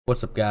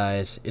What's up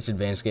guys, it's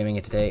Advanced Gaming,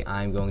 and today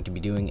I'm going to be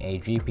doing a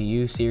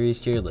GPU series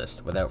tier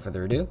list. Without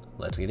further ado,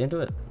 let's get into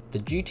it. The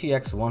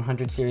GTX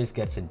 100 series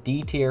gets a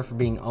D tier for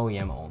being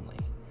OEM only.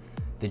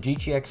 The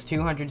GTX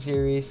 200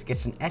 series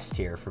gets an S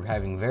tier for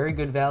having very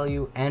good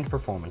value and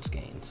performance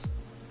gains.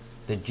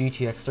 The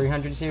GTX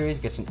 300 series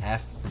gets an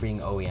F for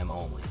being OEM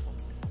only.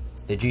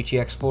 The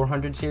GTX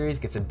 400 series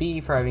gets a B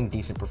for having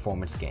decent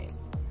performance gain.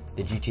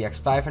 The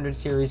GTX 500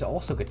 series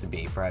also gets a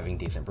B for having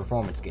decent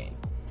performance gain.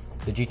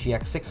 The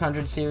GTX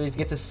 600 series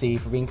gets a C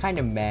for being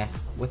kinda meh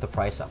with a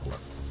price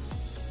uplift.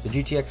 The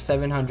GTX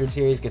 700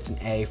 series gets an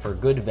A for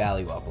good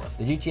value uplift.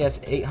 The GTX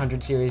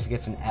 800 series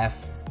gets an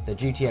F. The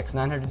GTX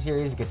 900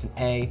 series gets an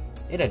A.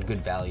 It had good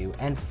value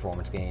and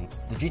performance gain.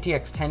 The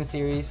GTX 10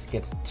 series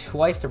gets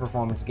twice the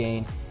performance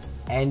gain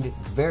and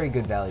very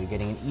good value,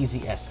 getting an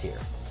easy S tier.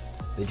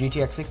 The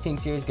GTX 16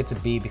 series gets a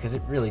B because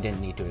it really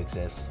didn't need to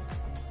exist.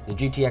 The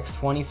GTX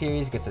 20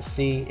 series gets a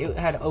C. It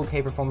had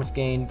okay performance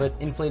gain, but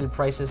inflated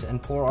prices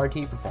and poor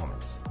RT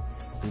performance.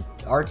 The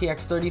RTX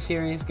 30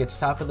 series gets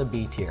top of the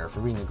B tier for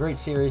being a great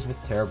series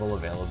with terrible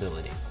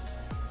availability.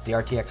 The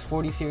RTX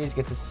 40 series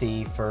gets a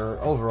C for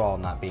overall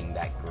not being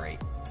that great.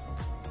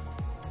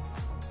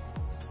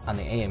 On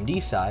the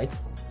AMD side,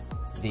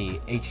 the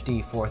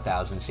HD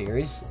 4000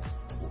 series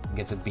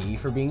gets a B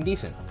for being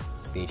decent.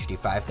 The HD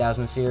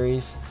 5000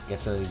 series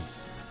gets a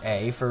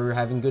A for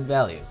having good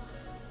value.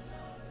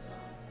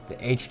 The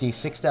HD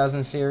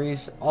 6000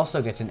 series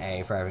also gets an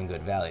A for having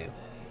good value.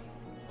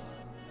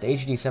 The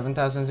HD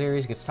 7000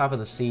 series gets top of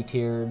the C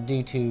tier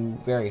due to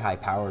very high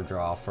power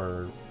draw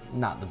for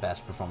not the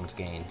best performance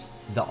gains.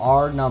 The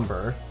R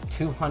number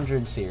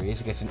 200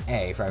 series gets an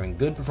A for having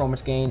good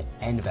performance gain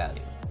and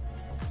value.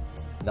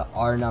 The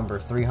R number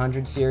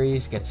 300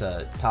 series gets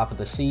a top of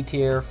the C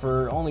tier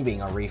for only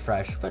being a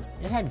refresh, but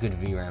it had good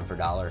VRAM for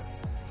dollar.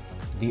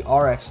 The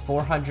RX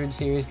 400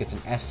 series gets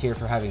an S tier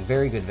for having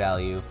very good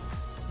value.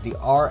 The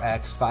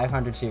RX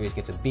 500 series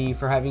gets a B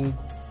for having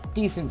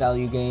decent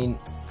value gain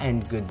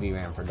and good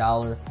VRAM for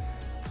dollar.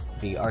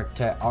 The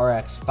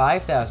RX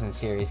 5000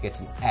 series gets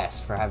an S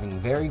for having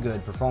very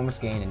good performance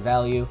gain and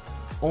value,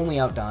 only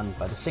outdone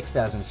by the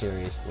 6000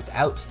 series with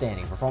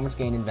outstanding performance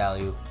gain and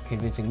value,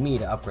 convincing me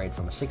to upgrade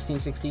from a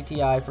 1660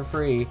 Ti for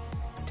free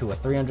to a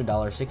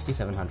 $300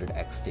 6700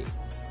 XT.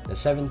 The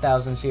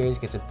 7000 series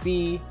gets a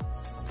B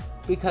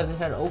because it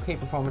had okay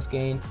performance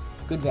gain,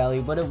 good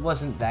value, but it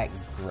wasn't that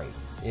great.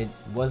 It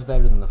was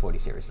better than the 40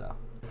 series though.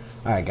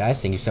 Alright guys,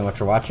 thank you so much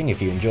for watching.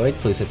 If you enjoyed,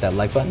 please hit that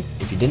like button.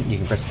 If you didn't, you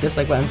can press the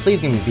dislike button.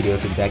 Please give me video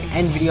feedback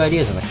and video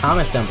ideas in the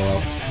comments down below,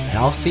 and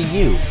I'll see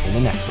you in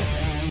the next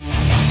one.